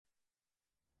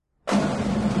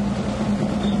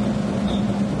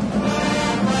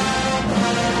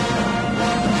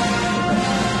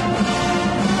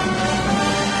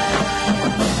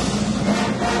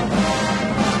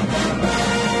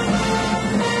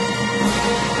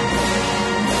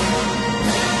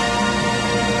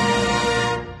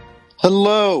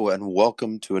Hello and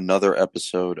welcome to another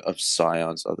episode of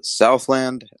Scions of the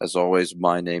Southland. As always,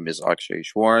 my name is Akshay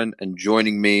Shwaran, and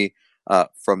joining me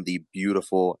from the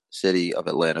beautiful city of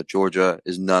Atlanta, Georgia,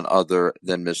 is none other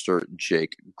than Mr.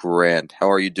 Jake Grant.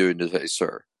 How are you doing today,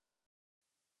 sir?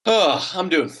 Oh, I'm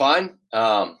doing fine.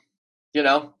 Long day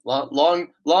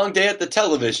at the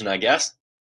television, I guess.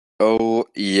 Oh,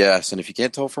 yes, and if you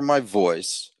can't tell from my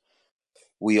voice,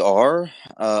 we are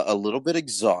a little bit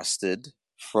exhausted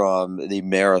from the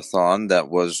marathon that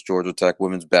was Georgia Tech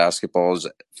women's basketball's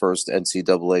first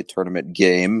NCAA tournament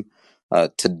game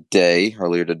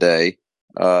earlier today.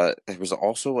 There was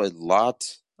also a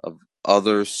lot of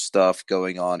other stuff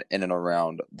going on in and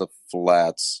around the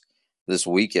flats this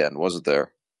weekend, wasn't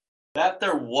there? That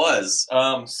there was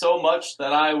so much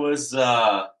that I was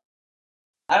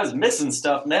missing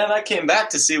stuff, man. I came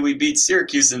back to see we beat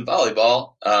Syracuse in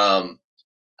volleyball.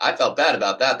 I felt bad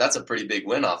about that. That's a pretty big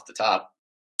win off the top.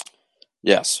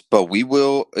 Yes, but we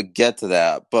will get to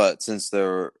that. But since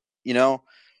there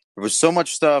was so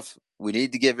much stuff, we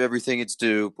need to give everything its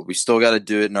due, but we still got to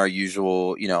do it in our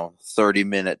usual,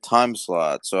 30-minute time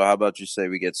slot. So how about you say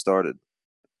we get started?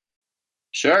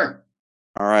 Sure.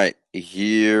 All right,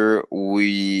 here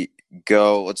we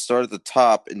go. Let's start at the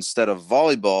top. Instead of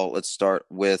volleyball, let's start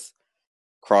with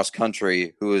cross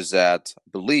country, who is at, I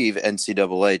believe,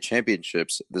 NCAA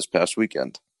championships this past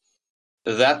weekend.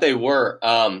 That they were.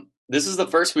 This is the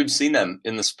first we've seen them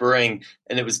in the spring,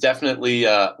 and it was definitely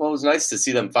it was nice to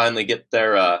see them finally get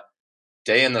their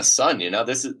day in the sun.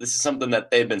 This is something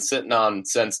that they've been sitting on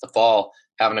since the fall,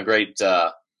 having a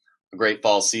great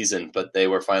fall season, but they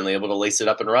were finally able to lace it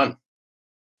up and run.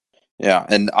 Yeah,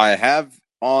 and I have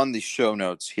on the show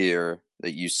notes here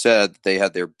that you said they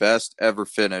had their best ever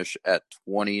finish at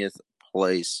 20th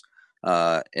place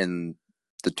in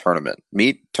the tournament.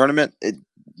 Meet tournament,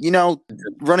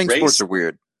 running sports Race, are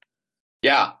weird.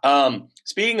 yeah.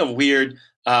 Speaking of weird,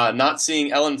 not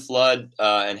seeing Ellen Flood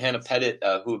and Hannah Pettit,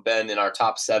 who have been in our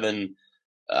top seven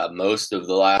most of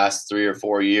the last 3 or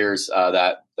 4 years.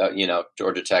 That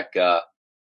Georgia Tech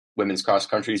women's cross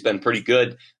country has been pretty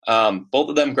good. Both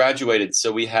of them graduated,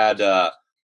 so we had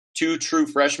two true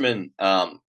freshmen,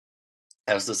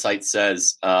 as the site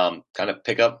says, kind of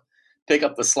pick up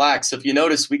the slack. So if you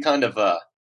notice, we kind of,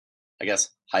 I guess,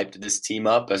 hyped this team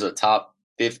up as a top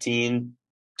 15,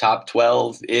 top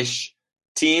 12 ish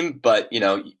team, but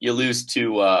you lose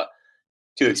to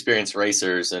two experienced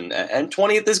racers, and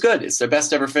 20th is good. It's their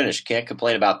best ever finish. Can't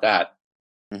complain about that.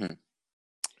 Mhm.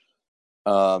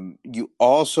 You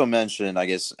also mentioned, I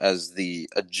guess, as the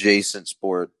adjacent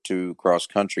sport to cross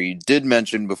country, you did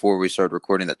mention before we started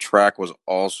recording that track was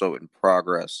also in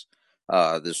progress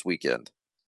this weekend.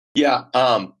 Yeah.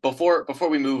 Before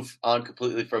we move on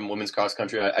completely from women's cross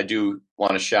country, I do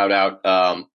want to shout out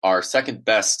our second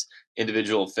best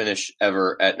individual finish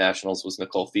ever at nationals was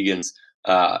Nicole Fegan's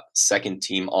second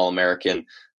team All American.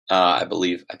 I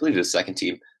believe it was second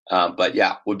team. But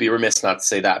yeah, would be remiss not to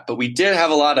say that. But we did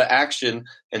have a lot of action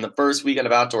in the first weekend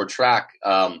of outdoor track.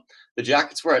 The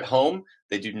Jackets were at home.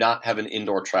 They do not have an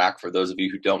indoor track, for those of you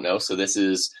who don't know. So this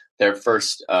is their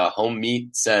first home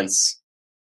meet since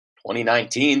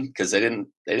 2019, because they didn't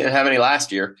have any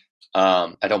last year.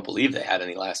 I don't believe they had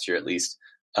any last year, at least.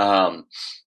 Um,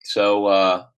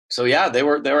 so yeah, they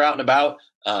were out and about.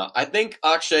 I think,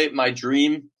 Akshay, my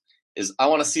dream is I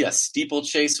want to see a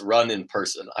steeplechase run in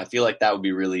person. I feel like that would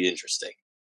be really interesting.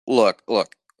 Look,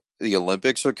 the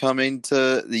Olympics are coming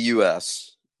to the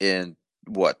US in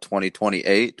what,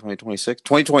 2028, 2026,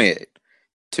 2028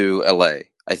 to LA,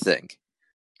 I think.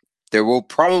 There will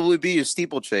probably be a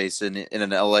steeplechase in an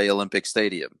LA Olympic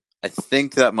stadium. I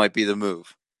think that might be the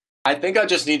move. I think I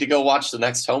just need to go watch the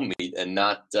next home meet and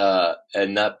not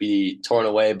be torn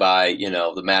away by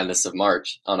the madness of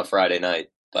March on a Friday night.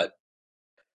 But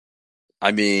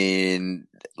I mean,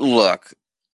 look,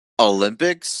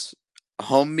 Olympics,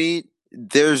 home meet,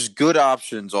 there's good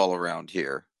options all around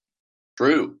here.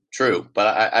 true, true.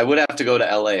 But I would have to go to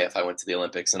LA if I went to the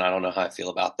Olympics, and I don't know how I feel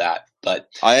about that. But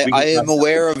we I can am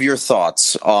aware of your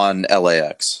thoughts on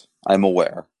LAX. I'm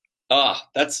aware.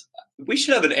 that's we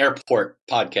should have an airport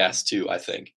podcast too, I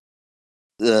think.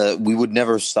 We would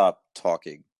never stop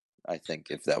talking, I think,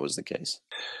 if that was the case.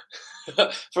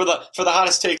 For the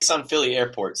hottest takes on Philly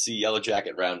Airport, see Yellow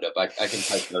Jacket Roundup. I can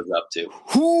type those up too.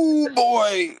 Whoo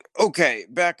boy. Okay,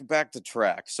 back to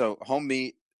track. So home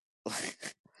meet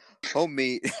home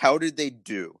meet, how did they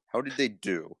do? How did they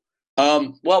do?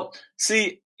 Well,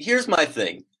 see, here's my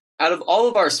thing. Out of all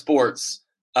of our sports,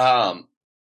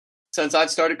 since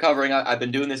I've started covering, I've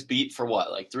been doing this beat for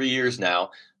what, like 3 years now.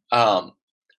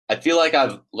 I feel like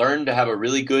I've learned to have a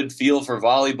really good feel for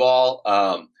volleyball.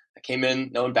 I came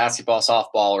in knowing basketball,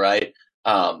 softball, right?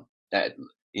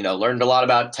 Learned a lot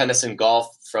about tennis and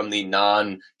golf from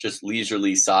the just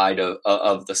leisurely side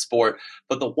of the sport.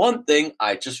 But the one thing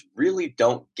I just really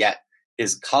don't get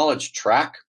is college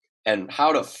track and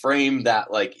how to frame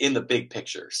that like in the big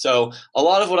picture. So a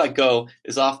lot of what I go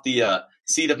is off the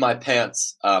seat of my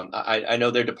pants. I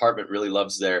know their department really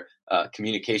loves their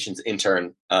communications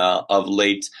intern of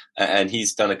late, and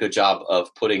he's done a good job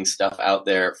of putting stuff out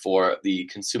there for the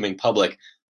consuming public.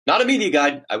 Not a media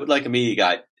guide. I would like a media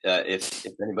guide. If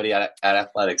anybody at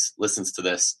athletics listens to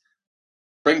this,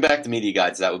 bring back the media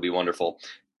guides. That would be wonderful.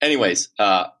 Anyways,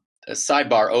 a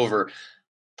sidebar over.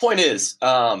 Point is,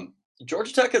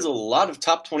 Georgia Tech has a lot of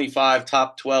top 25,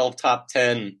 top 12, top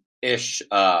 10-ish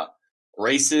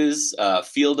races,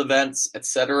 field events,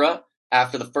 etc.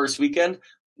 after the first weekend.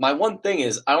 My one thing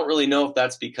is, I don't really know if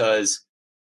that's because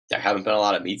there haven't been a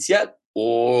lot of meets yet,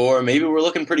 or maybe we're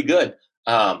looking pretty good.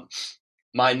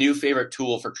 My new favorite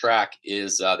tool for track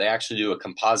is they actually do a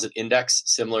composite index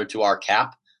similar to our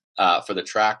CAP for the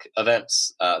track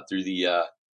events through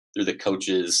the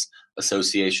Coaches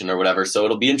Association or whatever. So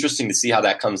it'll be interesting to see how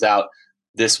that comes out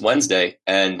this Wednesday,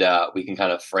 and we can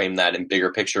kind of frame that in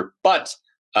bigger picture. But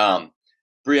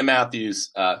Bria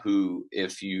Matthews, who,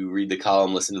 if you read the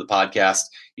column, listen to the podcast,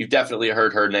 you've definitely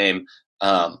heard her name.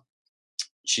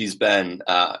 She's been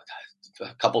a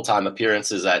couple-time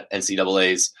appearances at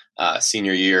NCAA's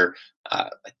senior year. I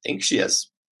think she has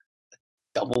a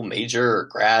double major or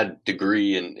grad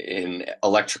degree in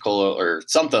electrical or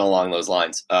something along those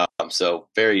lines. So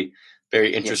very,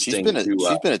 very interesting. Yeah,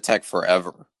 she's been at Tech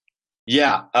forever.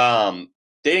 Yeah.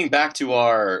 Dating back to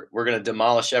we're going to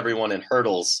demolish everyone in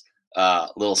hurdles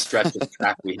little stretch of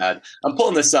track we had. I'm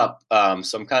pulling this up,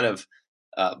 so I'm kind of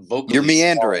vocally. You're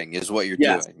meandering is what you're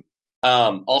doing.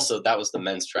 Also, that was the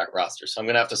men's track roster, so I'm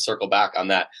going to have to circle back on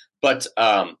that. But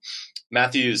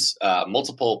Matthews,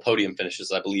 multiple podium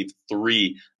finishes, I believe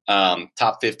 3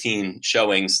 top 15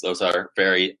 showings. Those are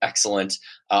very excellent.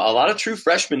 A lot of true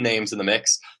freshman names in the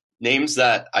mix, names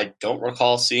that I don't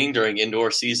recall seeing during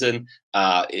indoor season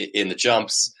in the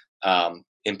jumps.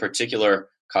 In particular,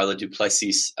 Carla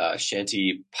Duplessis,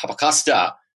 Shanti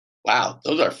Papacosta. Wow,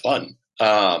 those are fun.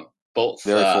 Both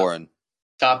very foreign.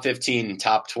 Top 15,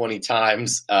 top 20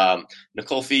 times.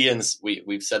 Nicole Fegans,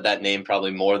 we've said that name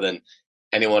probably more than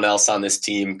anyone else on this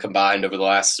team combined over the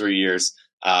last 3 years.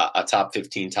 A top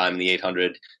 15 time in the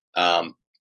 800.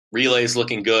 Relays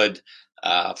looking good.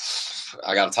 I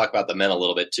got to talk about the men a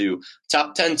little bit too.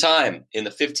 Top 10 time in the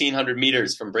 1500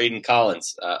 meters from Braden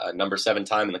Collins, number 7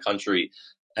 time in the country.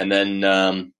 And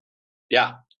then,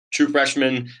 true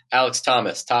freshman Alex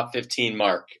Thomas, top 15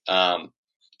 mark.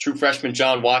 True freshman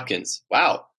John Watkins.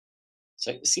 Wow.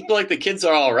 So it seems like the kids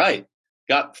are all right.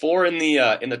 Got 4 in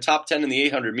the top 10 in the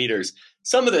 800 meters.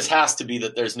 Some of this has to be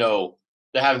that there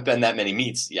haven't been that many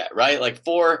meets yet, right? Like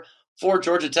four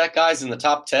Georgia Tech guys in the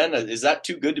top 10. Is that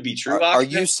too good to be true? Are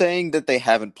you saying that they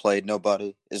haven't played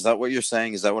nobody? Is that what you're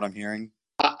saying? Is that what I'm hearing?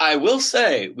 I will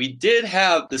say we did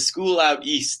have the school out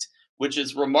east, which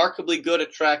is remarkably good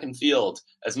at track and field,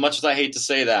 as much as I hate to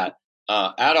say that,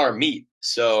 at our meet.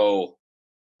 So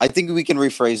I think we can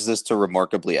rephrase this to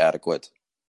remarkably adequate.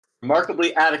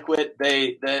 Remarkably adequate.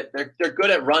 They're good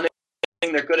at running.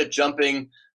 They're good at jumping.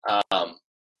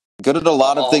 Good at a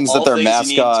lot of things that their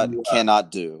mascot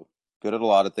cannot do. Good at a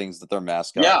lot of things that their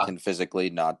mascot can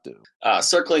physically not do.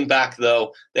 Circling back,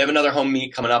 though, they have another home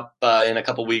meet coming up in a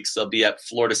couple weeks. They'll be at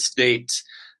Florida State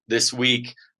this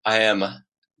week. I am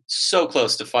so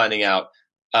close to finding out.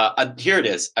 Here it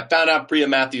is. I found out Bria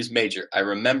Matthews major. I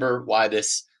remember why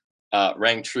this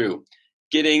rang true.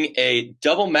 Getting a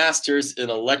double master's in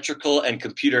electrical and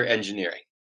computer engineering.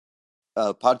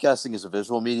 Podcasting is a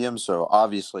visual medium, so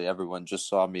obviously everyone just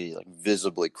saw me like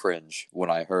visibly cringe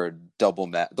when I heard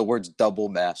the words double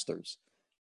masters.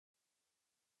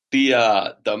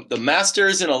 The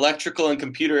masters in electrical and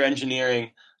computer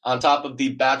engineering on top of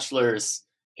the bachelor's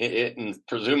in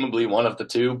presumably one of the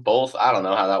two, both. I don't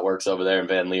know how that works over there in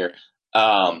Van Leer.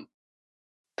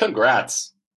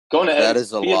 Congrats. Going to that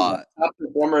is a lot. Top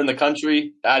performer in the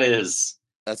country. That's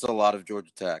a lot of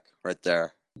Georgia Tech right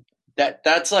there.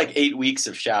 That's like 8 weeks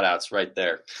of shout outs right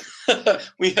there.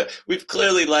 We've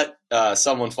clearly let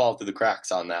someone fall through the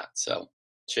cracks on that. So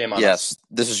shame on us. Yes,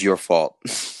 this is your fault.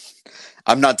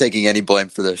 I'm not taking any blame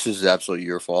for this. This is absolutely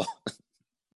your fault.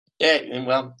 Yeah,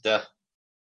 well,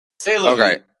 say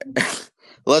okay.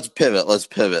 Let's pivot.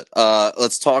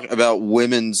 Let's talk about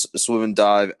women's swim and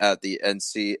dive at the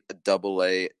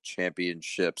NCAA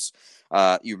championships.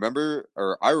 You remember,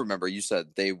 or I remember, you said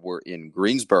they were in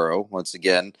Greensboro once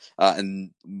again,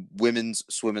 and women's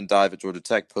swim and dive at Georgia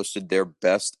Tech posted their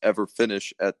best ever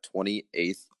finish at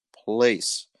 28th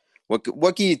place.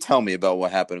 What can you tell me about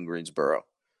what happened in Greensboro?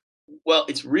 Well,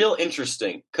 it's real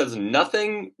interesting because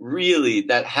nothing really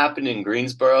that happened in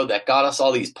Greensboro that got us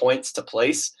all these points to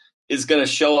place is going to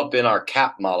show up in our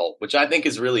cap model, which I think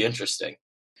is really interesting.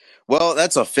 Well,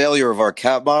 that's a failure of our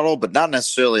cap model, but not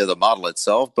necessarily of the model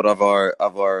itself, but of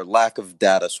our lack of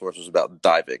data sources about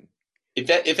diving.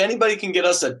 If anybody can get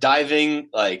us a diving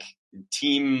like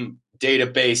team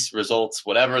database results,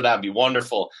 whatever, that'd be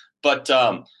wonderful. But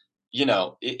you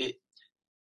know,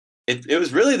 it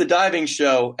was really the diving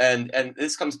show, and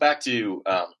this comes back to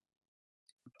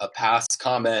a past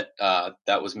comment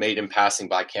that was made in passing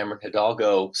by Cameron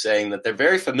Hidalgo, saying that they're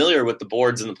very familiar with the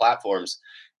boards and the platforms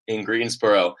in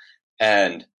Greensboro,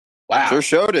 and wow, Sure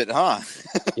showed it, huh?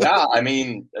 yeah, I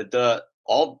mean the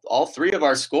all three of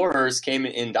our scorers came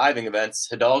in diving events.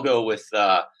 Hidalgo with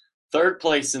third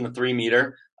place in the 3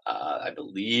 meter. I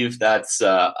believe that's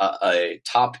a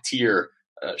top tier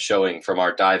showing from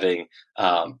our diving.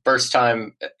 First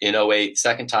time in '08,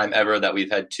 second time ever that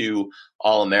we've had two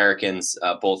All-Americans,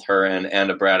 both her and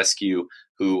Anna Bradescu,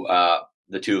 who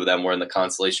the two of them were in the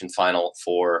consolation final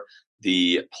for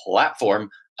the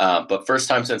platform. But first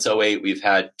time since '08, we've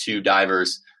had two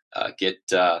divers get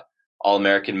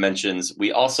All-American mentions.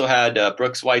 We also had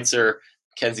Brooke Schweitzer,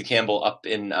 Kenzie Campbell up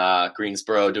in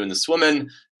Greensboro doing the swimming.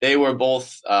 They were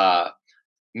both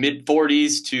mid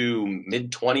 40s to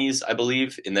mid 20s, I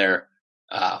believe, in their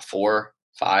 4-5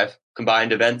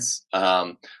 combined events.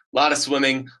 A lot of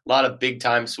swimming, a lot of big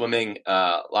time swimming,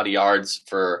 a lot of yards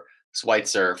for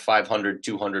Schweitzer. 500,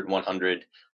 200, 100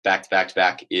 back to back to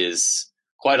back is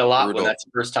quite a lot when that's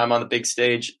your first time on the big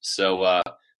stage. So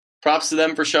props to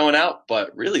them for showing out.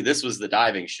 But really, this was the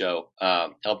diving show,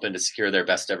 helping to secure their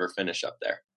best ever finish up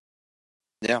there.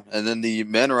 Yeah, and then the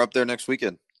men are up there next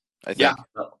weekend, I think.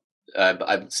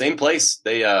 Yeah, same place.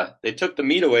 They took the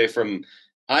meat away from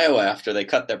Iowa after they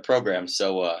cut their program.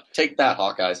 So take that,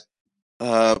 Hawkeyes.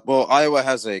 Well, Iowa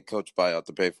has a coach buyout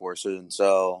to pay for soon,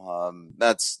 so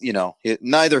that's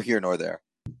neither here nor there.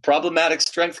 Problematic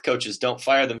strength coaches don't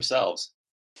fire themselves.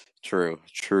 True.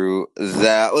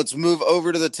 That. Let's move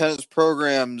over to the tennis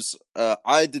programs.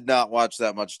 I did not watch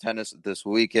that much tennis this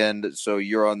weekend, so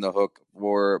you're on the hook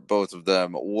for both of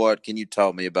them. What can you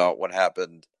tell me about what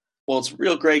happened? Well, it's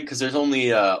real great because there's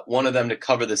only one of them to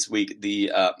cover this week.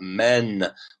 The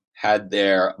men had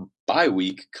their bye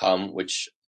week come, which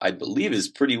I believe is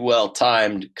pretty well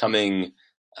timed, coming,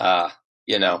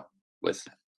 with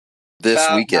this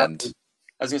weekend.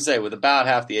 I was going to say, with about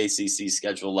half the ACC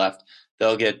schedule left,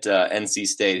 they'll get NC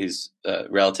State, who's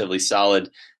relatively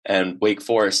solid, and Wake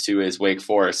Forest, who is Wake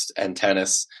Forest and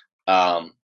tennis.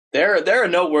 They're a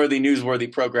noteworthy,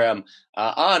 newsworthy program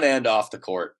on and off the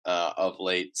court of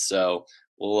late. So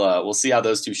we'll see how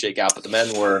those two shake out. But the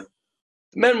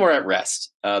men were at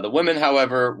rest. The women,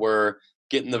 however, were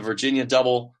getting the Virginia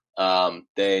double.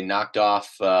 They knocked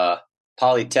off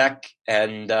Polytech,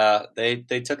 and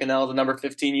they took an L to number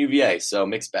 15 UVA. So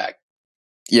mixed bag.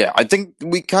 Yeah, I think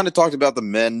we kind of talked about the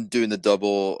men doing the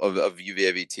double of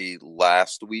UVA VT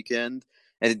last weekend,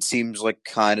 and it seems like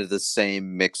kind of the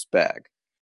same mixed bag.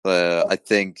 I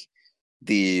think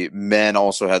the men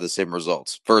also had the same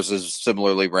results versus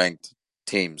similarly ranked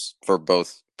teams for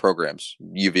both programs,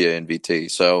 UVA and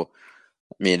VT. So,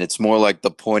 I mean, it's more like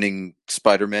the pointing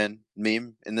Spider-Man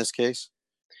meme in this case.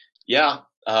 Yeah,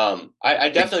 I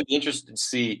definitely be interested to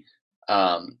see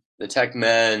the Tech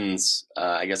men's,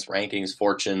 I guess, rankings,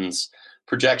 fortunes,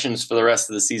 projections for the rest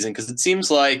of the season, because it seems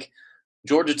like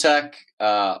Georgia Tech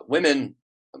women,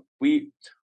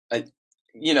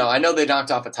 I know they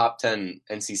knocked off a top 10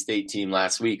 NC State team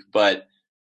last week, but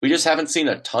we just haven't seen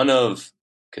a ton of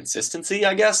consistency,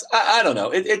 I guess. I don't know.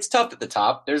 It's tough at the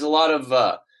top. There's a lot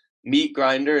of meat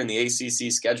grinder in the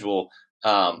ACC schedule.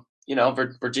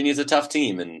 Virginia's a tough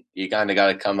team, and you kind of got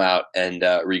to come out and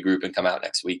regroup and come out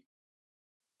next week.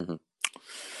 Mm-hmm.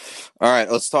 All right,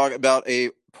 let's talk about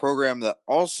a program that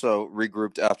also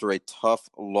regrouped after a tough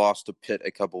loss to Pitt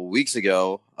a couple weeks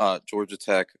ago. Georgia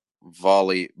Tech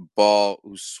volleyball,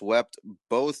 who swept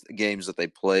both games that they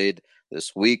played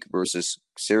this week versus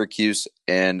Syracuse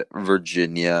and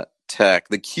Virginia Tech.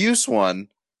 The Cuse one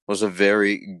was a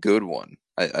very good one,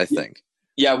 I think.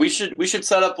 Yeah, we should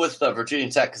set up with Virginia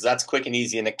Tech because that's quick and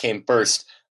easy, and it came first.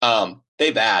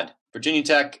 They bad. Virginia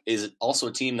Tech is also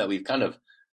a team that we've kind of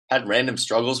had random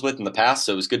struggles with in the past,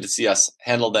 so it was good to see us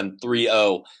handle them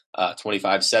 3-0,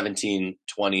 25-17,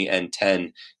 20, and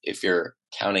 10 if you're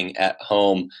counting at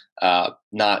home.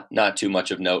 Not too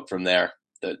much of note from there.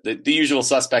 The usual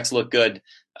suspects look good.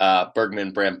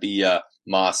 Bergman, Brambilla,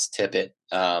 Moss, Tippett.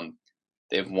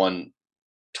 They've won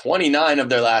 29 of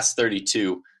their last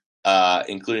 32,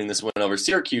 including this win over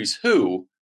Syracuse, who,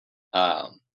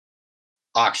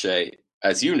 Akshay,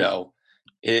 as you know,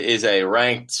 is a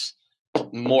ranked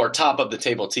more top of the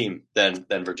table team than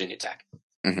Virginia Tech.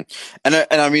 Mm-hmm.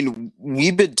 And I mean,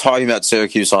 we've been talking about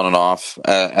Syracuse on and off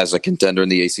as a contender in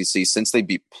the ACC since they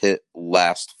beat Pitt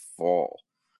last fall,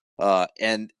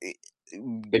 and they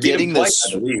getting beat them twice,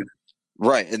 this I believe.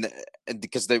 Right, and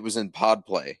because it was in pod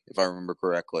play, if I remember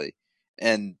correctly.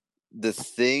 And the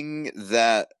thing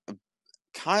that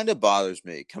kind of bothers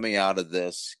me coming out of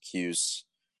this Cuse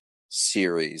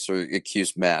series or a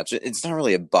Cuse match, it's not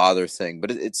really a bother thing, but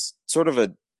it's sort of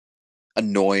a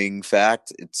annoying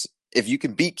fact. It's if you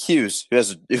can beat Cuse,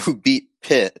 who beat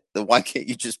Pitt, then why can't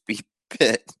you just beat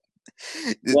Pitt?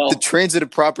 The transitive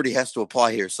property has to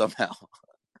apply here somehow.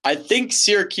 I think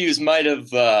Syracuse might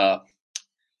have.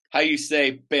 How you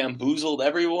say bamboozled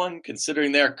everyone,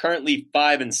 considering they're currently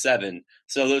 5-7.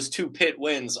 So those 2 Pitt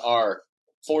wins are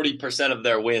 40% of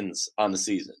their wins on the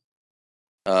season.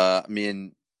 I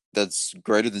mean, that's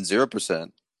greater than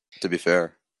 0%, to be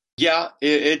fair. Yeah,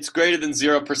 it's greater than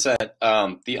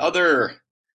 0%. The other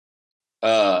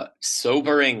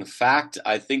sobering fact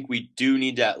I think we do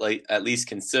need to at least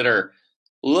consider,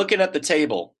 looking at the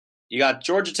table, you got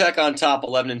Georgia Tech on top,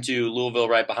 11-2, Louisville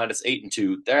right behind us,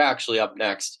 8-2. They're actually up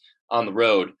next on the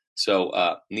road,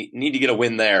 so need to get a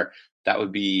win there.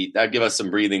 That'd give us some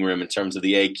breathing room in terms of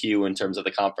the AQ, in terms of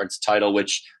the conference title,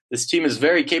 which this team is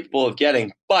very capable of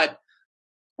getting. But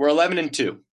we're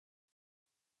 11-2.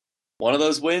 One of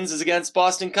those wins is against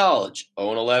Boston College,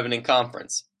 0-11 in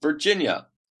conference. Virginia,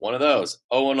 one of those,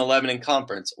 0-11 in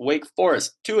conference. Wake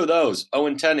Forest, 2 of those,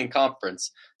 0-10 in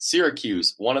conference.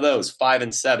 Syracuse, one of those,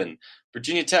 5-7.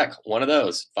 Virginia Tech, one of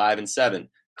those, 5-7.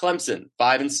 Clemson,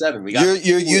 5-7.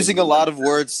 You're using a lot of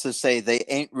words to say they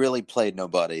ain't really played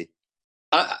nobody.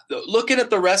 Looking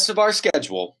at the rest of our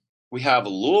schedule, we have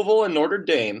Louisville and Notre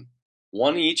Dame,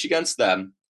 1 each against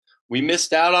them. We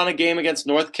missed out on a game against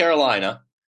North Carolina.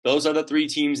 Those are the 3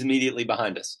 teams immediately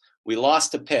behind us. We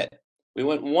lost to Pitt. We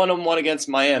went 1-1 against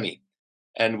Miami,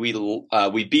 and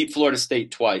we beat Florida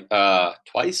State twice.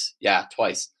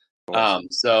 Twice.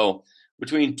 So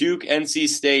between Duke, NC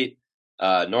State,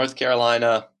 North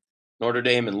Carolina, Notre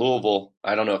Dame, and Louisville,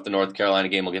 I don't know if the North Carolina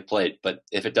game will get played, but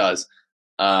if it does,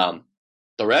 the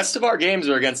rest of our games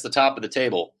are against the top of the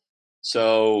table.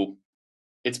 So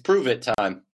it's prove it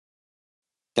time.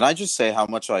 Can I just say how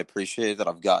much I appreciate that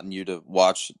I've gotten you to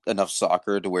watch enough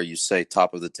soccer to where you say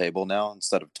top of the table now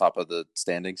instead of top of the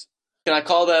standings? Can I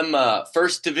call them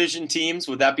first division teams?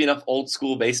 Would that be enough old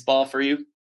school baseball for you?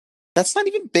 That's not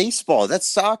even baseball. That's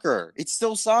soccer. It's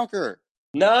still soccer.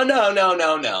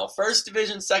 No. First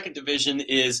division, second division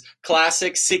is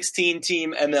classic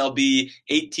 16-team MLB,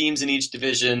 8 teams in each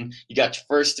division. You got your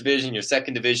first division, your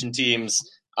second division teams.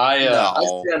 I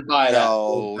stand by that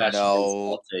old-fashioned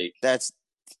baseball take. That's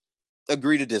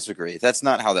agree to disagree. That's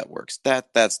not how that works.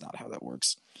 That's not how that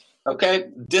works. Okay,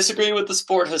 disagree with the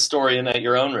sport historian at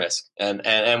your own risk, and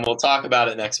we'll talk about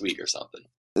it next week or something.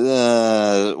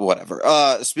 Whatever.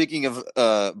 Speaking of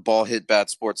ball hit bat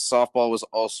sports, softball was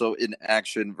also in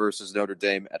action versus Notre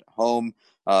Dame at home.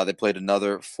 They played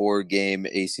another 4-game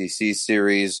ACC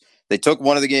series. They took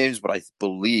one of the games, but I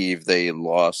believe they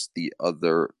lost the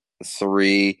other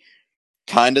 3.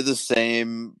 Kind of the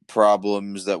same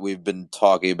problems that we've been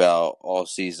talking about all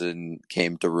season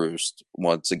came to roost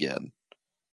once again.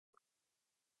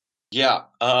 Yeah.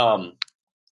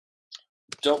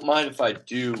 Don't mind if I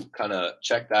do kind of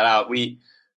check that out. We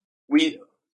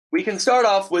can start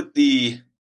off with the,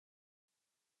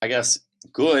 I guess,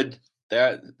 good.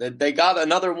 They got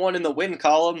another one in the win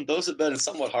column. Those have been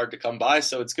somewhat hard to come by,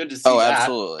 so it's good to see that.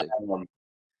 Absolutely.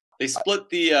 They split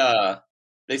the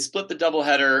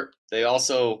doubleheader. They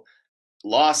also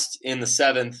lost in the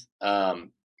 7th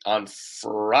on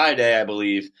Friday, I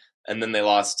believe, and then they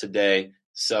lost today.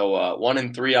 So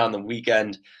 1-3 on the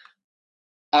weekend.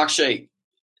 Akshay,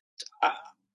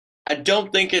 I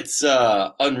don't think it's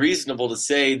unreasonable to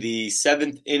say the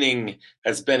 7th inning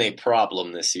has been a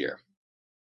problem this year.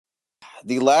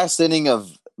 The last inning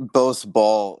of both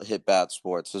ball hit bat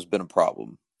sports has been a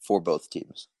problem for both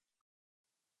teams.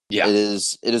 Yeah, it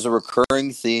is a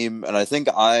recurring theme, and I think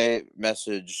I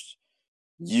messaged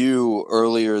you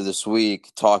earlier this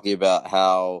week talking about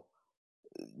how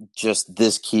just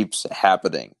this keeps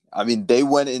happening. I mean, they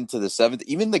went into the 7th,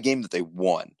 even the game that they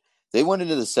won. They went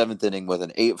into the 7th inning with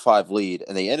an 8-5 lead,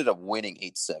 and they ended up winning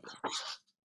 8-7.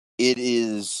 It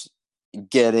is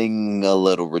getting a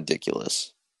little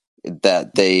ridiculous.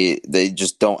 That they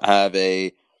just don't have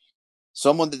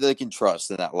someone that they can trust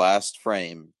in that last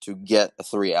frame to get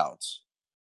 3 outs.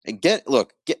 And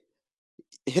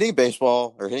hitting a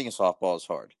baseball or hitting a softball is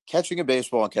hard. Catching a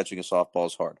baseball and catching a softball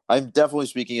is hard. I'm definitely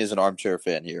speaking as an armchair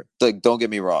fan here. Like, don't get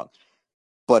me wrong,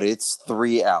 but it's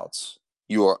 3 outs.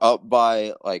 You are up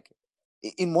by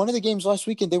in one of the games last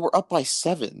weekend, they were up by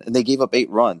 7 and they gave up 8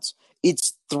 runs.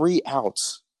 It's 3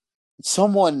 outs.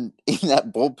 Someone in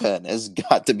that bullpen has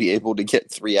got to be able to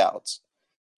get 3 outs.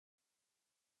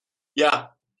 Yeah,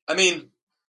 I mean,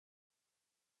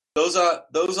 those are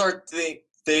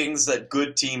things that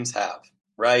good teams have,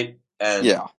 right? And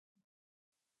yeah.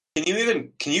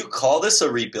 Can you call this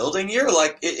a rebuilding year?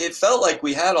 Like it felt like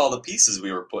we had all the pieces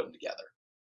we were putting together.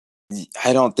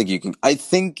 I don't think you can. I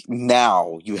think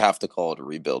now you have to call it a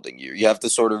rebuilding year. You have to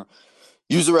sort of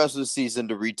use the rest of the season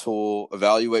to retool,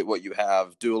 evaluate what you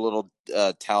have, do a little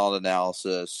talent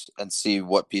analysis, and see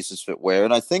what pieces fit where.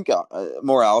 And I think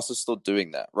Morales is still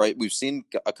doing that, right? We've seen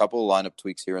a couple of lineup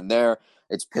tweaks here and there.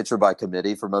 It's pitcher by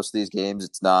committee for most of these games.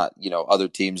 It's not, other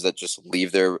teams that just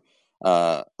leave their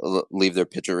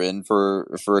pitcher in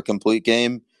for a complete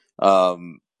game.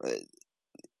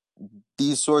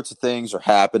 These sorts of things are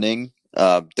happening.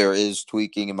 There is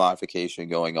tweaking and modification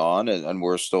going on, and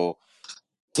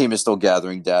team is still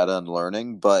gathering data and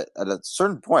learning. But at a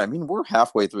certain point, I mean, we're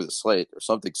halfway through the slate or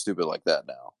something stupid like that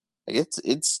now. Like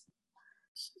it's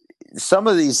some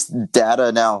of these data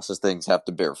analysis things have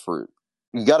to bear fruit.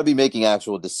 You got to be making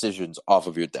actual decisions off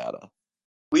of your data.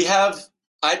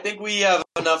 I think we have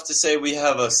enough to say we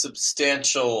have a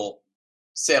substantial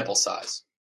sample size,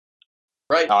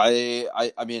 right?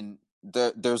 I mean,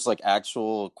 there's like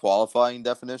actual qualifying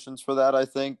definitions for that, I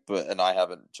think, and I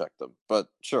haven't checked them. But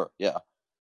sure, yeah.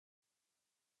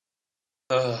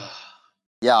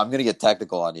 Yeah, I'm gonna get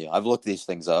technical on you. I've looked these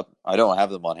things up. I don't have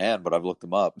them on hand, but I've looked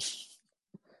them up.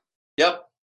 Yep.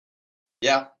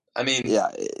 Yeah. I mean, yeah,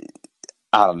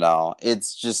 I don't know.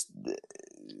 It's just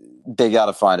they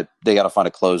gotta find a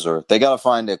closer. They gotta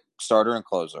find a starter and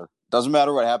closer. Doesn't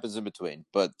matter what happens in between,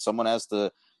 but someone has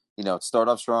to, start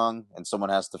off strong and someone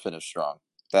has to finish strong.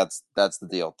 That's the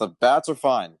deal. The bats are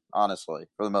fine, honestly,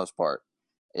 for the most part.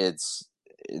 It's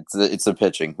the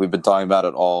pitching. We've been talking about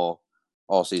it all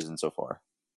season so far.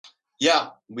 Yeah,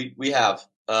 we have,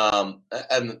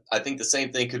 and I think the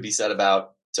same thing could be said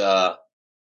about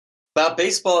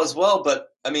baseball as well. But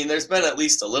I mean, there's been at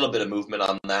least a little bit of movement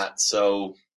on that.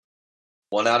 So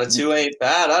 1 out of 2 ain't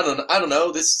bad. I don't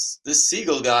know. This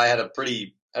Siegel guy had a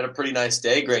pretty nice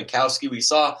day. Gronkowski. We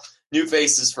saw new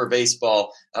faces for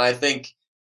baseball, and I think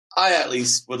I at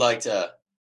least would like to.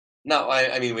 No,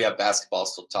 I mean we have basketball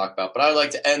still to talk about, but I'd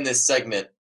like to end this segment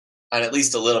on at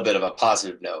least a little bit of a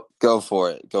positive note. Go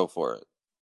for it.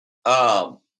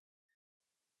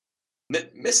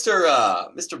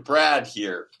 Mr. Brad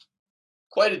here,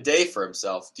 quite a day for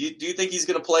himself. Do you think he's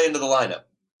going to play into the lineup?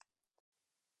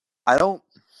 I don't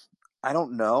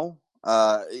know.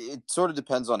 It sort of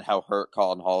depends on how hurt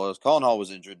Colin Hall is. Colin Hall was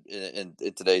injured in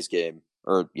today's game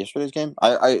or yesterday's game.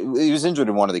 He was injured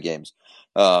in one of the games,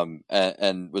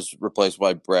 and was replaced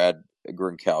by Brad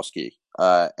Gronkowski.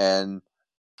 And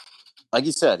like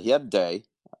you said, he had a day.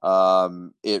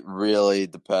 It really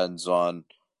depends on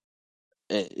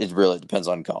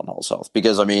Colin Hall's health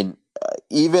because I mean,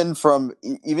 even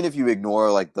if you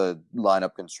ignore like the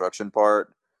lineup construction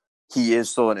part, he is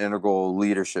still an integral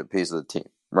leadership piece of the team,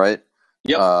 right?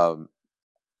 Yep.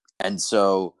 And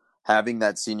so having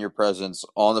that senior presence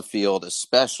on the field,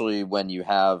 especially when you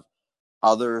have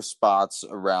other spots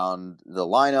around the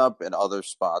lineup and other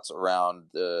spots around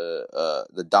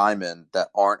the diamond that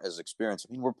aren't as experienced.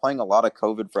 I mean, we're playing a lot of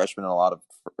COVID freshmen and a lot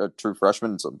of true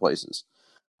freshmen in some places.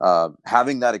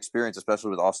 Having that experience,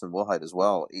 especially with Austin Wilhite as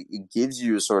well, it gives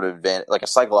you a sort of advantage, like a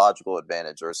psychological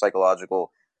advantage or a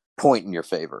psychological point in your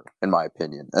favor, in my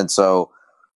opinion. And so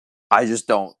I just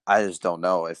don't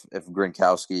know if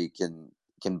Gronkowski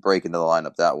can break into the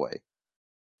lineup that way.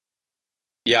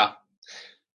 Yeah.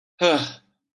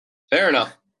 Fair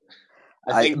enough.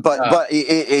 I think, but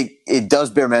it does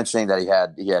bear mentioning that he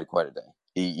had quite a day.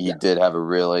 He did have a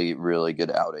really, really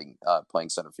good outing playing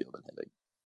center field and hitting.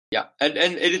 Yeah, and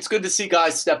it's good to see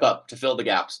guys step up to fill the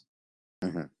gaps.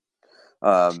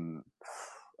 Mm-hmm.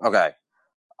 Okay.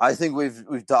 I think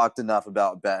we've talked enough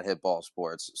about bat hit ball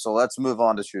sports, so let's move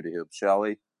on to shooty hoops, shall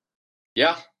we?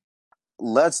 Yeah.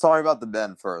 Let's talk about the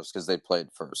men first because they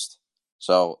played first.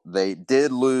 So they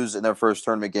did lose in their first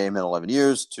tournament game in 11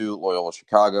 years to Loyola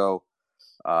Chicago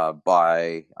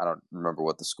by, I don't remember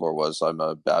what the score was. I'm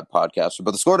a bad podcaster,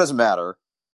 but the score doesn't matter.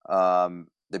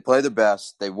 They played their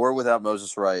best. They were without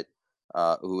Moses Wright.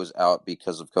 who was out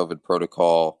because of COVID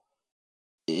protocol.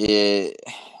 This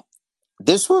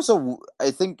was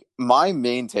I think my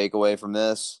main takeaway from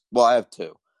this, well, I have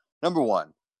two. Number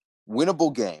one,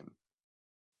 winnable game.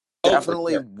 Oh, for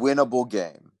Definitely sure. winnable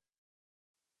game.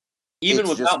 Even It's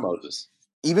just, without Moses.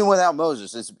 even without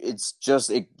Moses, it's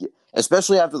just,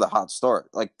 especially after the hot start.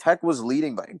 Like, Tech was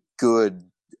leading by a good,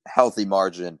 healthy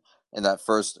margin in that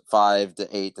first 5 to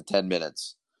 8 to 10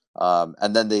 minutes.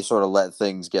 And then they sort of let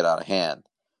things get out of hand.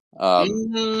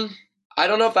 Mm, I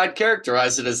don't know if I'd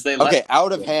characterize it as they Okay, let.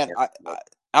 out of hand.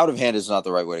 Out of hand is not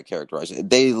the right way to characterize it.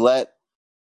 They let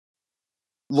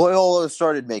Loyola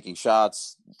started making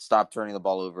shots, stopped turning the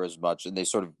ball over as much, and they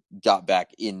sort of got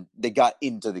back in. They got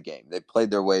into the game. They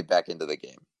played their way back into the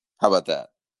game. How about that?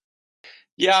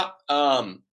 Yeah, I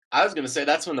was going to say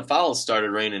that's when the fouls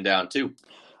started raining down too.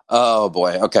 Oh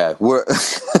boy. Okay, we're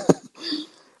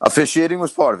officiating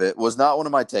was part of it. Was not one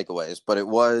of my takeaways, but it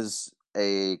was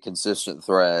a consistent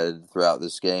thread throughout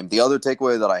this game. The other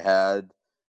takeaway that I had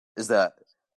is that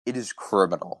it is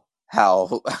criminal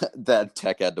how that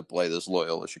Tech had to play this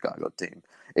Loyola Chicago team.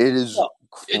 It is Well,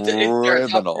 they're a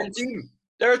top criminal. 10 team.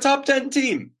 They're a top 10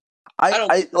 team. I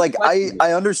don't I think there's a like question.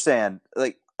 I understand,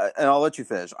 like, and I'll let you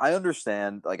finish. I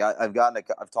understand, like, I've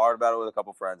I've talked about it with a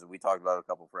couple friends, and we talked about it with a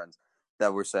couple friends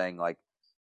that were saying, like,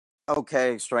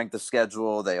 okay, strength of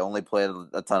schedule, they only played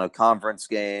a ton of conference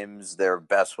games, their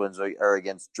best wins are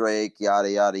against Drake, yada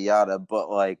yada yada. But,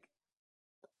 like,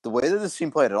 the way that this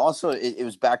team played, and also it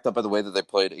was backed up by the way that they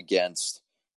played against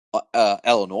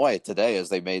Illinois today, as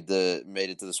they made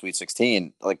it to the Sweet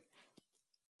 16. Like,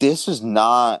 this is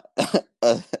not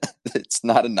it's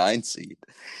not a 9 seed.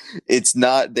 It's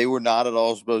not. They were not at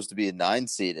all supposed to be a 9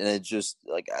 seed, and it just,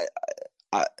 like,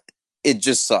 I it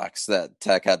just sucks that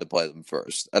Tech had to play them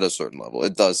first at a certain level.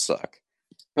 It does suck.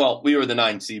 Well, we were the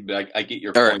 9 seed, but I get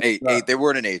your Or point. eight. They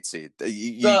weren't an 8 seed. The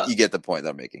You get the point that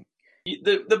I'm making.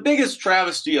 the biggest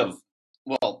travesty of,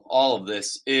 well, all of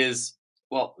this is,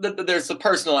 well, there's the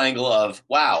personal angle of,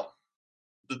 wow,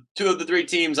 the two of the three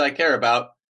teams I care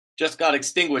about just got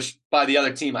extinguished by the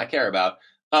other team I care about.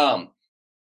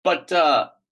 But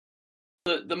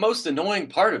the most annoying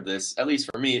part of this, at least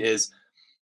for me, is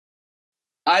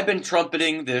I've been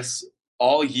trumpeting this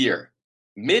all year.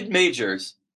 Mid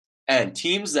majors and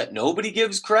teams that nobody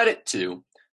gives credit to,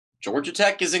 Georgia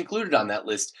Tech is included on that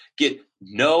list, get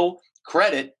no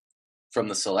credit from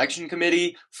the selection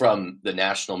committee, from the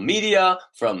national media,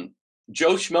 from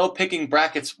Joe Schmo picking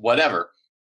brackets, whatever.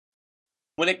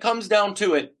 When it comes down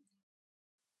to it,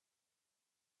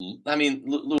 I mean,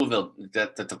 Louisville,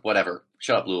 whatever.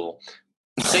 Shut up, Louisville.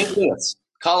 St. Louis,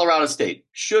 Colorado State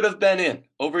should have been in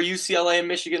over UCLA and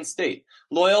Michigan State.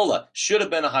 Loyola should have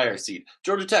been a higher seed.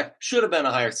 Georgia Tech should have been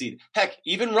a higher seed. Heck,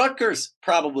 even Rutgers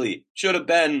probably should have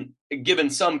been given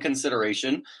some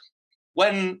consideration.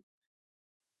 When,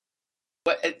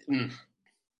 but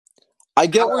I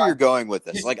get where you're going with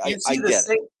this. Like, I get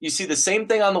it. you see the same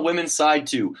thing on the women's side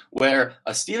too, where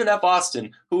a Stephen F.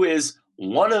 Austin, who is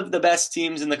one of the best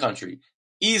teams in the country,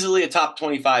 easily a top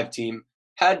 25 team,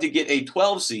 had to get a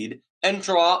 12 seed and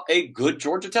draw a good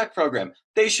Georgia Tech program.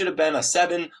 They should have been a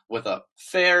 7 with a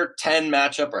fair 10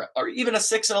 matchup, or even a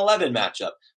 6 and 11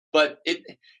 matchup. But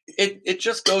it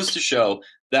just goes to show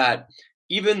that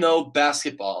even though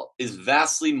basketball is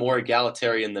vastly more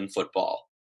egalitarian than football,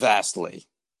 Vastly.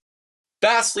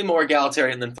 vastly more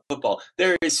egalitarian than football,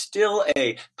 there is still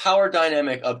a power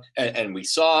dynamic of, and we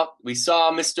saw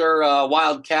Mr.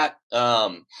 Wildcat,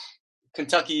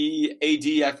 Kentucky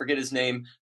AD, I forget his name,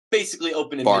 basically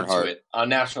open admit to it on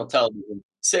national television,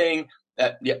 saying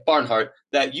that, yeah, Barnhart,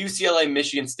 that UCLA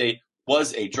Michigan State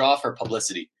was a draw for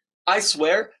publicity. I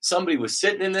swear somebody was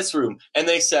sitting in this room and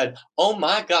they said, oh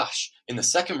my gosh, in the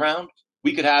second round,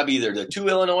 we could have either the two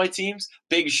Illinois teams,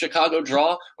 big Chicago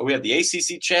draw, or we have the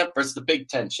ACC champ versus the Big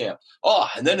Ten champ. Oh,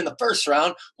 and then in the first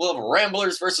round, we'll have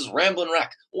Ramblers versus Ramblin'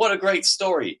 Wreck. What a great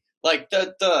story. Like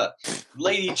the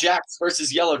Lady Jacks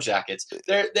versus Yellow Jackets.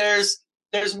 There's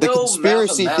The no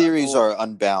conspiracy theories mathematical are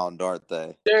unbound, aren't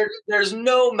they? there's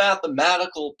no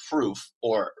mathematical proof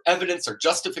or evidence or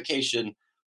justification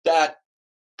that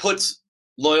puts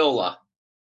Loyola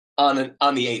on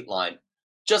the 8 line.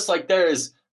 Just like there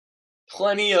is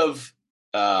plenty of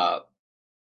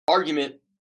argument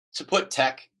to put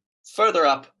Tech further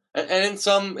up, and in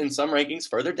some rankings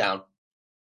further down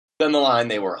than the line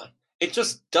they were on. It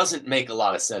just doesn't make a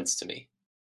lot of sense to me.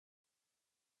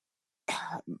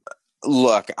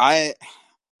 Look, the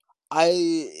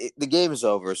game is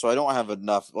over, so I don't have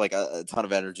enough, like, a ton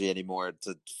of energy anymore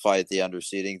to fight the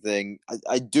underseeding thing.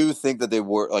 I do think that they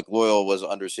were, like, Loyola was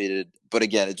underseeded, but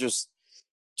again, it just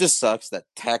just sucks that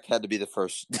Tech had to be the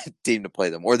first team to play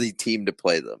them or the team to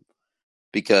play them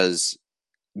because,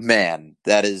 man,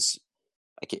 that is,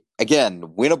 again,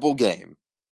 winnable game.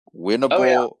 Oh yeah.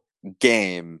 Winnable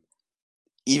game,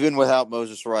 even without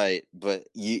Moses Wright. But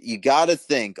you got to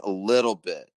think a little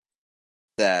bit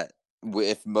that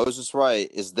if Moses Wright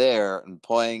is there and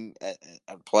playing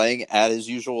at his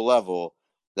usual level,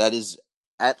 that is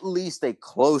at least a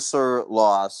closer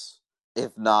loss,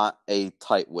 if not a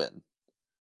tight win.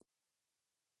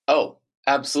 Oh,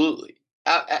 absolutely.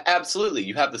 Absolutely.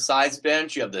 You have the size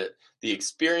bench, you have the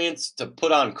experience to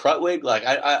put on Krutwig. Like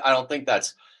I don't think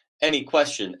that's any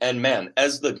question. And man,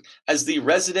 as the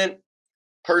resident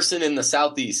person in the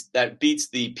Southeast that beats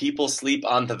the people sleep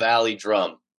on the valley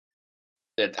drum,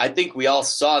 that I think we all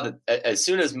saw that as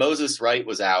soon as Moses Wright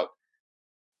was out,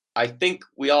 I think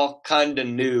we all kind of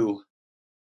knew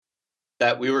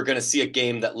that we were going to see a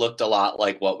game that looked a lot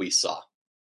like what we saw,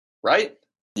 right?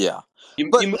 Yeah, You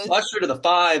but move Usher to the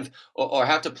five or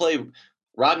have to play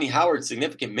Rodney Howard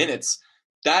significant minutes.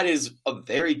 That is a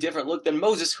very different look than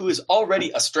Moses, who is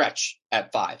already a stretch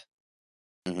at five.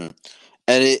 mm-hmm.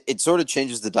 And it sort of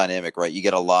changes the dynamic, right? You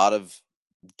get a lot of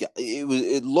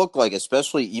it looked like,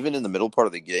 especially even in the middle part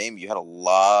of the game, you had a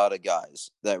lot of guys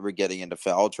that were getting into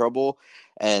foul trouble,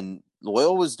 and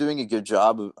Loyal was doing a good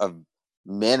job of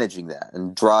managing that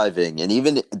and driving, and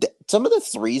even some of the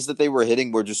threes that they were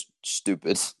hitting were just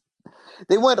stupid.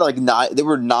 They went like nine. They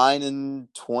were 9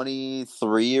 and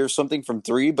 23 or something from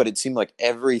three, but it seemed like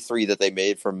every three that they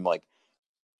made from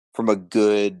a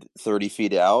good 30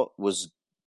 feet out was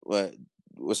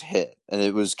hit, and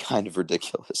it was kind of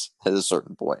ridiculous at a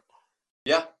certain point.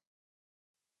 Yeah,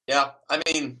 yeah. I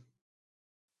mean,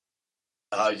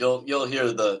 you'll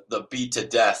hear the beat to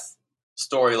death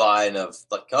storyline of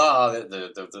like, oh,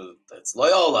 it's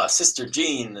Loyola, Sister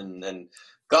Jean, and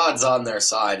God's on their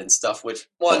side and stuff. Which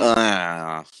one?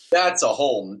 That's a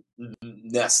whole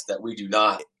nest that we do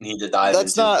not need to dive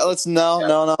That's into. not. Let's no, Yeah.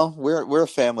 no, no. We're a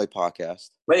family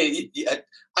podcast. Wait,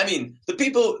 I mean, the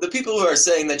people who are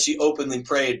saying that she openly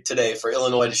prayed today for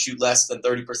Illinois to shoot less than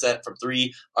 30% from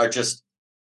three are just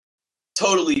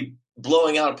totally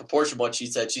blowing out of proportion what she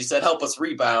said. She said, "Help us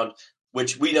rebound,"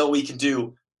 which we know we can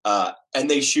do, and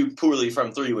they shoot poorly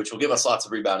from three, which will give us lots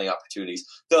of rebounding opportunities.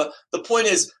 The point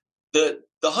is, the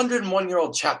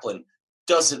 101-year-old chaplain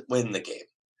doesn't win the game.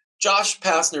 Josh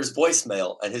Pastner's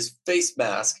voicemail and his face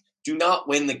mask do not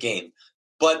win the game.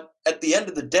 But at the end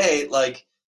of the day, like,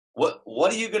 what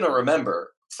are you going to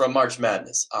remember from March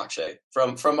Madness, Akshay?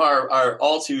 From our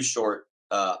all too short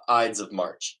Ides of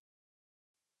March?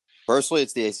 Personally,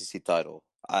 it's the ACC title.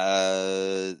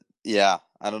 Yeah,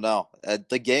 I don't know.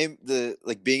 The game,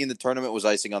 being in the tournament was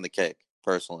icing on the cake.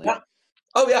 Personally, Yeah.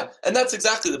 Oh yeah, and that's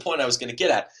exactly the point I was going to get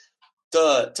at.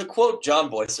 To quote John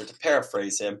Boyce, or to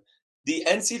paraphrase him, the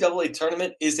NCAA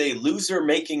tournament is a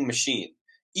loser-making machine.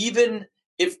 Even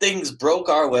if things broke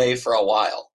our way for a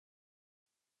while,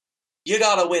 you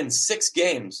got to win 6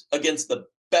 games against the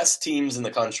best teams in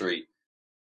the country.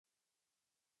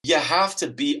 You have to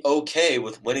be okay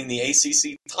with winning the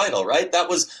ACC title, right? That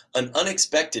was an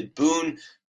unexpected boon.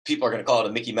 People are going to call it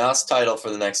a Mickey Mouse title for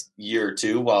the next year or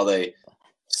two while they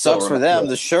still sucks for remember them. it.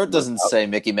 The shirt doesn't say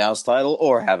Mickey Mouse title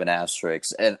or have an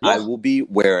asterisk, and I Yeah. will be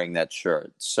wearing that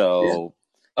shirt. So,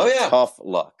 Oh yeah. tough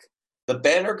luck. The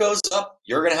banner goes up,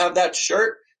 you're going to have that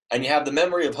shirt, and you have the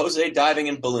memory of Jose diving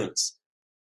in balloons.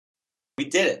 We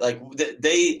did it. Like,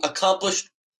 they accomplished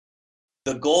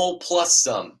the goal plus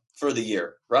some for the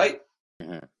year, right?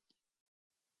 Mm-hmm.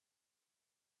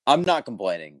 I'm not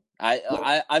complaining.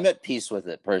 I'm at peace with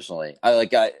it personally.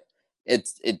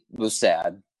 It was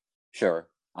sad, sure.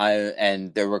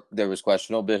 And there was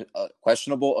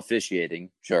questionable officiating,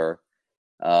 sure.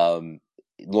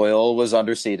 Loyola was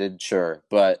underseeded, sure,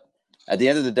 but at the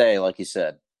end of the day, like you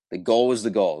said, the goal was the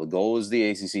goal. The goal was the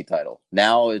ACC title.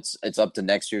 Now it's up to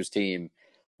next year's team,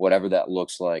 whatever that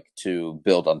looks like, to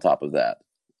build on top of that.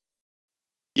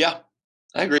 Yeah,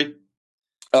 I agree.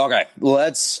 Okay,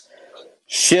 let's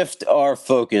shift our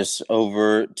focus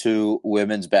over to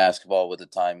women's basketball with the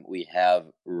time we have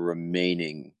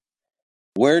remaining.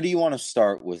 Where do you want to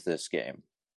start with this game?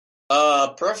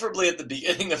 Preferably at the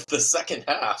beginning of the second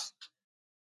half.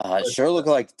 It sure looked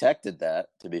like Tech did that,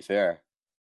 to be fair.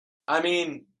 I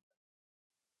mean,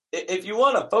 if you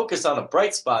want to focus on a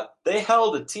bright spot, they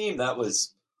held a team that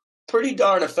was pretty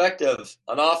darn effective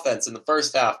on offense in the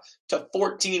first half to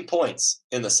 14 points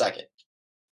in the second.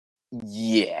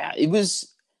 Yeah, it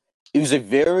was a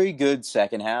very good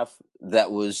second half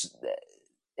that was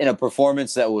in a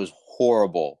performance that was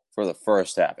horrible for the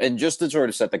first half. And just to sort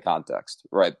of set the context,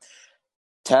 right?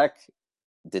 Tech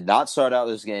did not start out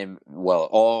this game well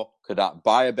at all. Could not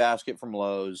buy a basket from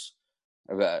Lowe's.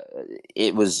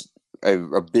 It was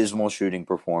an abysmal shooting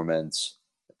performance.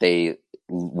 They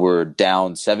were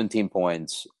down 17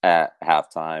 points at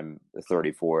halftime,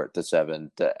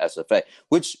 34-7 to SFA,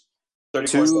 which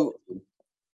 34-17.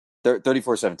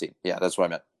 34-17. Yeah, that's what I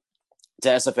meant. To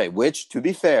SFA, which, to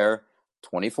be fair,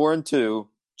 24-2,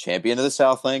 champion of the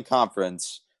Southland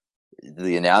Conference.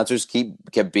 The announcers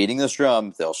kept beating this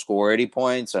drum. They'll score 80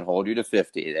 points and hold you to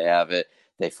 50. They have it.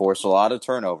 They force a lot of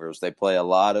turnovers. They play a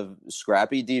lot of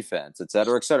scrappy defense, et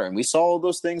cetera, et cetera. And we saw all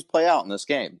those things play out in this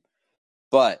game.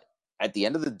 But at the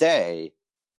end of the day,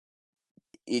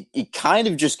 it kind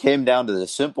of just came down to the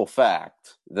simple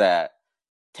fact that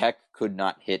Tech could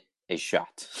not hit a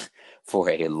shot for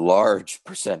a large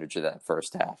percentage of that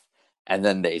first half. And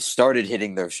then they started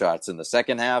hitting their shots in the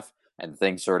second half, and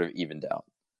things sort of evened out.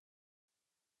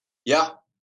 Yeah.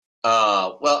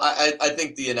 Well, I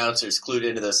think the announcers clued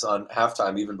into this on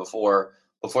halftime even before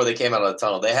they came out of the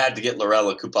tunnel. They had to get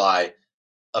Lorela Kupai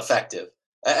effective.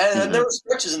 And there were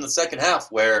stretches in the second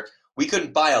half where we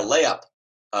couldn't buy a layup,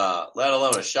 let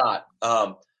alone a shot.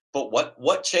 But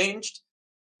what changed?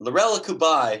 Lorela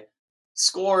Kupai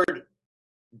scored,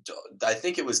 I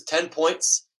think it was 10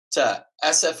 points to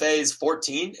SFA's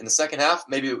 14 in the second half.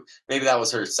 Maybe that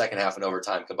was her second half and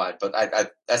overtime combined, but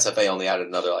SFA only added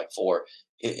another like 4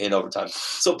 in overtime.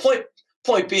 So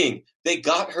point being, they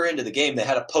got her into the game. They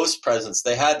had a post presence.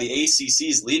 They had the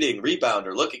ACC's leading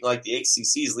rebounder, looking like the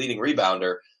ACC's leading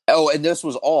rebounder. Oh, and this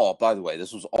was all, by the way,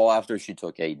 after she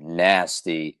took a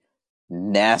nasty,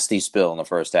 nasty spill in the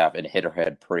first half and hit her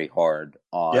head pretty hard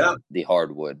on the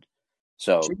hardwood.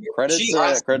 So credit to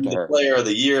her. The player of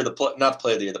the year, not the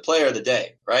player of the year, the player of the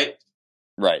day, right?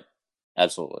 Right.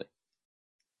 Absolutely.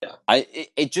 Yeah.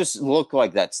 It just looked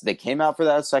like they came out for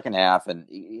that second half, and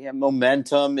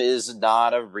momentum is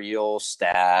not a real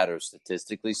stat or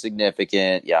statistically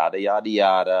significant, yada yada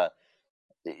yada.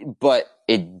 But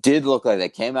it did look like they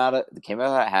came out of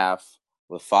that half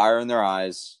with fire in their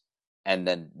eyes, and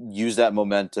then used that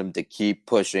momentum to keep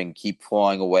pushing, keep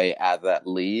clawing away at that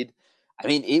lead. I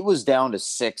mean, it was down to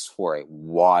 6 for a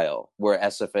while, where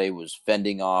SFA was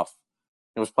fending off.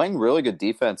 It was playing really good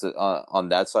defense on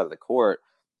that side of the court.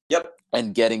 Yep,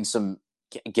 and getting some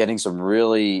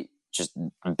really just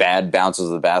bad bounces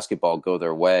of the basketball go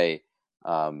their way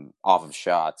off of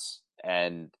shots,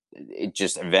 and it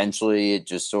just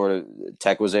sort of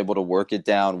Tech was able to work it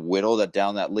down, whittle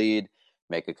down that lead,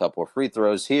 make a couple of free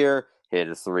throws here, hit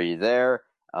a 3 there,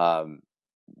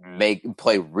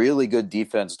 play really good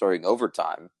defense during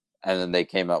overtime, and then they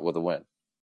came out with a win.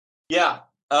 Yeah,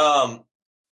 and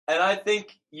I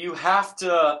think you have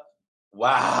to.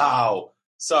 Wow.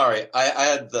 Sorry, I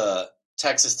had the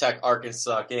Texas Tech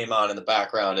Arkansas game on in the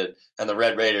background, and the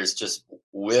Red Raiders just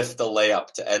whiffed the layup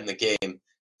to end the game.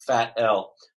 Fat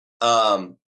L.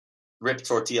 Rip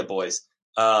Tortilla Boys.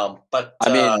 But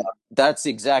I mean, that's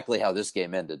exactly how this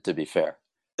game ended, to be fair.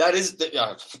 That is,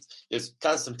 it's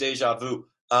kind of some deja vu.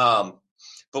 But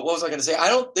what was I going to say? I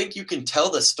don't think you can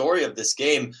tell the story of this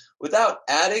game without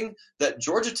adding that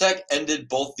Georgia Tech ended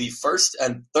both the first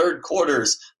and third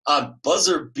quarters on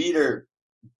buzzer beater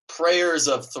prayers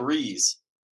of threes.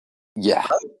 Yeah.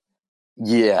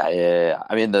 Yeah.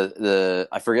 I mean,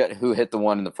 I forget who hit the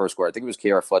one in the first quarter. I think it was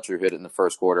K.R. Fletcher who hit it in the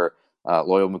first quarter,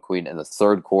 Loyal McQueen in the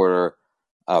third quarter.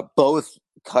 Both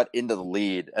cut into the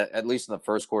lead. At least in the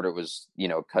first quarter, it was,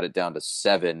 cut it down to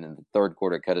 7. In the third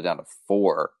quarter, cut it down to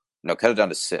 4. No, cut it down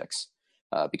to 6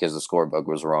 because the score bug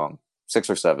was wrong. 6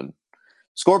 or 7.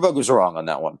 Score bug was wrong on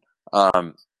that one.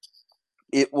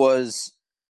 It was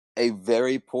a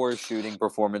very poor shooting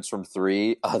performance from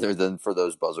 3, other than for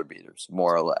those buzzer beaters,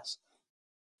 more or less.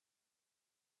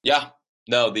 Yeah.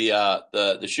 No,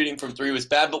 the shooting from 3 was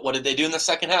bad, but what did they do in the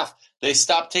second half? They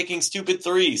stopped taking stupid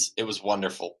threes. It was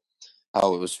wonderful.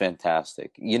 Oh, it was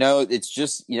fantastic. It's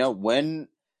just, when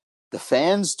the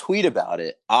fans tweet about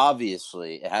it,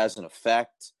 obviously it has an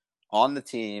effect on the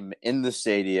team in the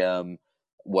stadium.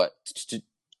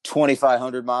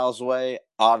 2,500 miles away,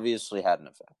 obviously had an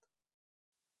effect.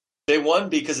 They won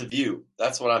because of you.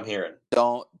 That's what I'm hearing.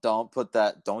 Don't put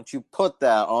that. Don't you put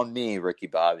that on me, Ricky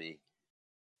Bobby.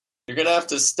 You're gonna have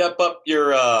to step up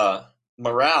your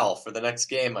morale for the next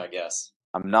game, I guess.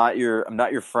 I'm not your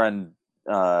friend.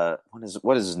 What is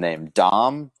his name?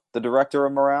 Dom, the director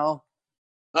of morale.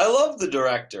 I love the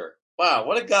director. Wow,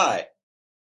 what a guy!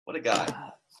 What a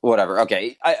guy. Whatever.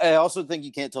 Okay. I also think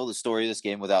you can't tell the story of this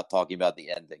game without talking about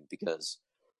the ending, because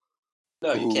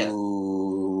no, you can't.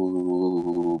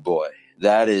 Ooh, boy,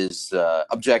 that is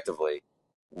objectively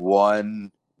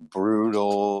one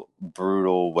brutal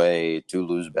way to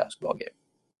lose a basketball game.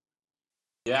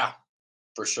 Yeah,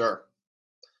 for sure.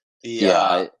 The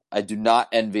Yeah, I do not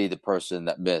envy the person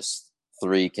that missed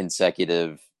 3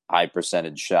 consecutive high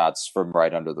percentage shots from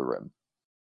right under the rim.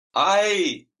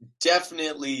 I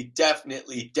definitely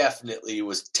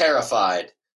was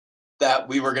terrified that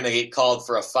we were going to get called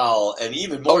for a foul, and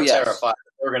even Oh more yes, terrified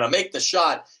that we were going to make the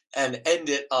shot and end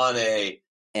it on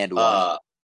and one.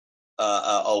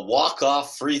 uh, a walk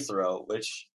off free throw.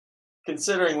 Which,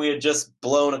 considering we had just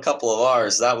blown a couple of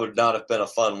ours, that would not have been a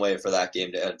fun way for that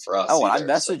game to end for us Oh, and I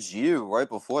either. So messaged you right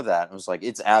before that. I was like,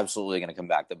 it's absolutely going to come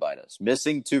back to bite us.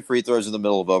 Missing 2 free throws in the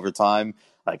middle of overtime,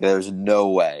 like, there's no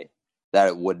way that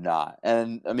it would not.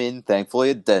 And, I mean,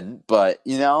 thankfully it didn't. But,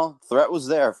 threat was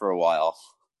there for a while.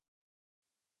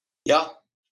 yeah,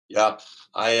 yeah,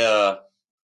 I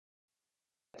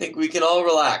think we can all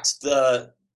relax.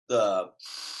 The the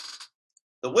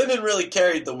women really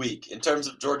carried the week in terms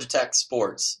of Georgia Tech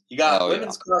sports. You got Oh, yeah.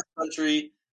 women's cross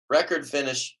country, record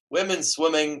finish, women's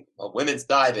swimming, women's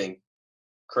diving,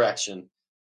 correction,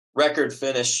 record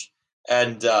finish,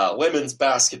 and women's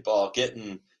basketball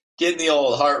getting the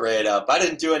old heart rate up. I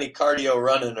didn't do any cardio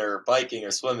running or biking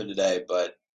or swimming today,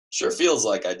 but sure feels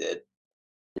like I did.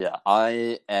 Yeah,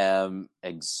 I am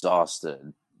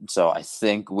exhausted. So I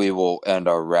think we will end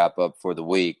our wrap up for the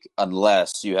week,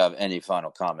 unless you have any final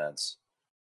comments.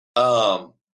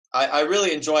 Um, I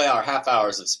really enjoy our half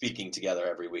hours of speaking together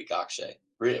every week, Akshay.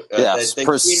 Yes, They seem to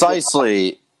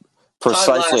time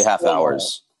precisely lasts half so long.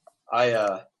 hours.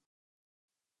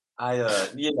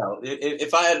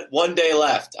 If I had one day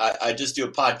left, I'd just do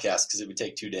a podcast because it would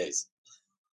take 2 days.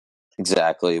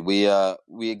 Exactly. We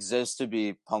exist to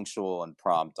be punctual and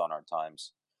prompt on our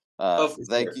times. Oh, for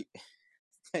Thank sure. you,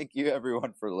 thank you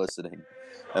everyone for listening,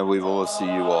 and we will see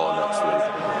you all next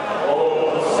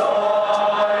week.